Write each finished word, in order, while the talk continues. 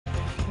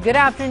Good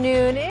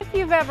afternoon. If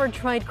you've ever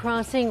tried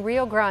crossing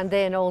Rio Grande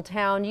in Old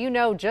Town, you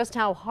know just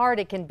how hard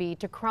it can be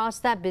to cross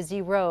that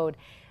busy road.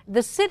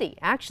 The city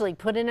actually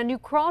put in a new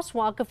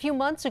crosswalk a few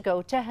months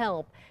ago to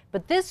help,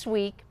 but this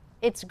week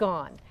it's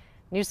gone.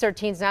 News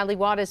 13's Natalie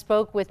Wattis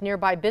spoke with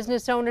nearby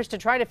business owners to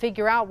try to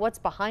figure out what's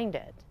behind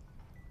it.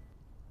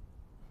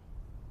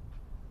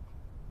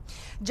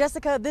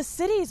 Jessica, the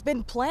city's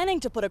been planning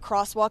to put a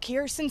crosswalk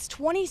here since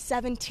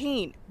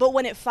 2017, but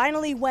when it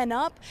finally went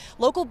up,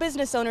 local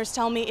business owners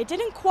tell me it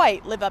didn't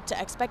quite live up to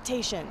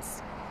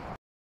expectations.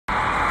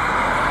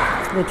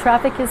 The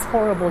traffic is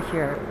horrible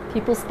here.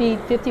 People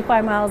speed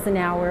 55 miles an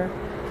hour.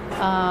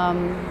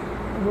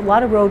 A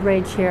lot of road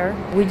rage here.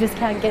 We just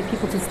can't get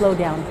people to slow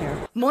down here.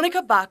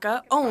 Monica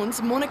Baca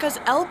owns Monica's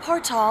El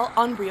Portal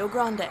on Rio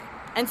Grande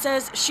and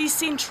says she's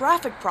seen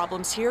traffic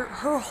problems here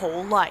her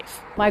whole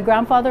life. My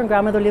grandfather and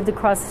grandmother lived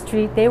across the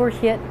street. They were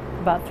hit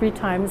about 3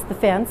 times, the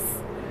fence.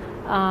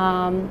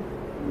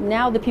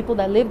 Now the people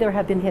that live there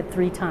have been hit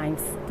 3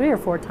 or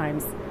 4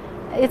 times.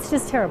 It's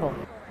just terrible.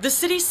 The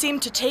city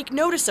seemed to take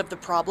notice of the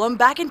problem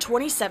back in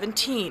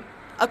 2017.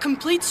 A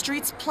complete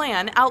streets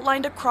plan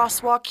outlined a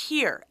crosswalk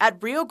here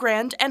at Rio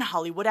Grande and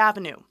Hollywood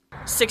Avenue.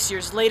 6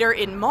 years later,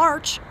 in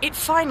March, it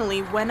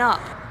finally went up.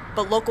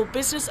 But local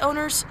business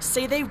owners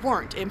say they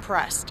weren't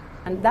impressed.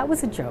 And that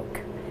was a joke.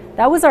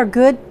 That was our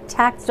good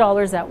tax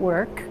dollars at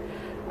work.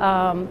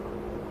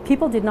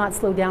 People did not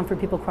slow down for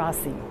people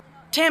crossing.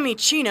 Tammy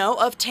Chino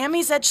of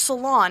Tammy's Edge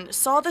Salon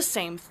saw the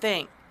same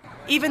thing,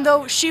 even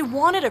though she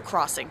wanted a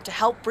crossing to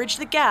help bridge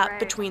the gap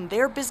between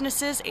their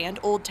businesses and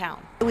Old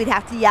Town. We'd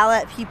have to yell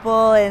at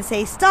people and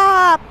say,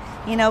 stop,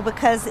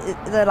 because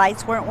the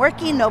lights weren't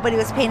working, nobody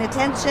was paying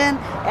attention,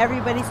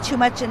 everybody's too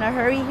much in a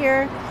hurry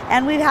here.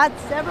 And we've had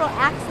several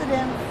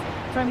accidents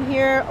from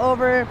here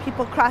over,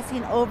 people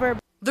crossing over.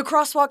 The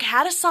crosswalk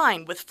had a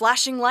sign with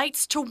flashing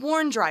lights to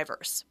warn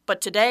drivers, but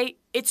today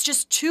it's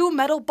just 2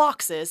 metal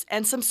boxes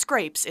and some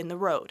scrapes in the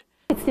road.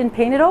 It's been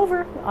painted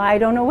over. I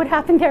don't know what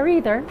happened there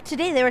either.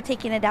 Today they were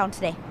taking it down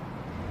today.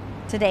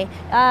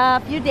 A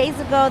few days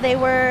ago they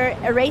were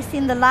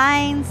erasing the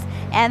lines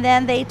and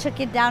then they took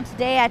it down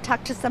today. I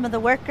talked to some of the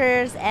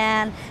workers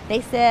and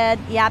they said,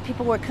 yeah,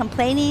 people were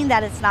complaining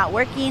that it's not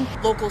working.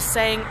 Locals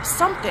saying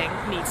something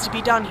needs to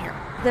be done here.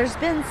 There's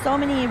been so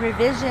many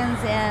revisions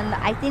and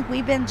I think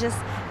we've been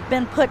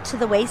put to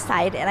the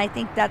wayside, and I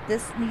think that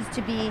this needs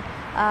to be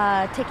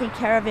taken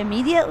care of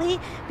immediately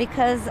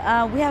because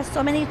we have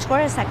so many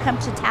tourists that come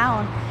to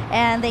town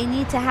and they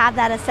need to have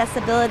that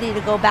accessibility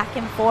to go back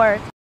and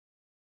forth.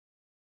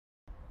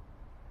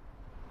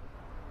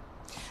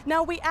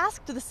 Now, we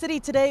asked the city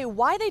today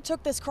why they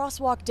took this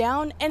crosswalk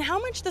down and how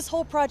much this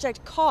whole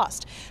project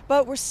cost,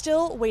 but we're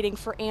still waiting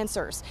for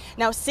answers.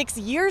 Now, 6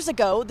 years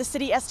ago, the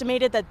city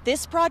estimated that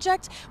this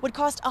project would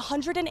cost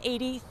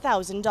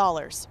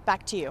 $180,000.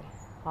 Back to you.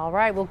 All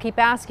right, we'll keep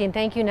asking.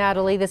 Thank you,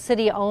 Natalie. The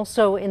city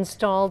also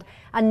installed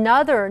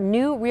another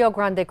new Rio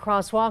Grande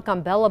crosswalk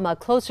on Bellama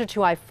closer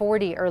to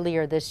I-40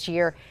 earlier this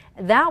year.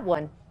 That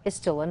one is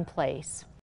still in place.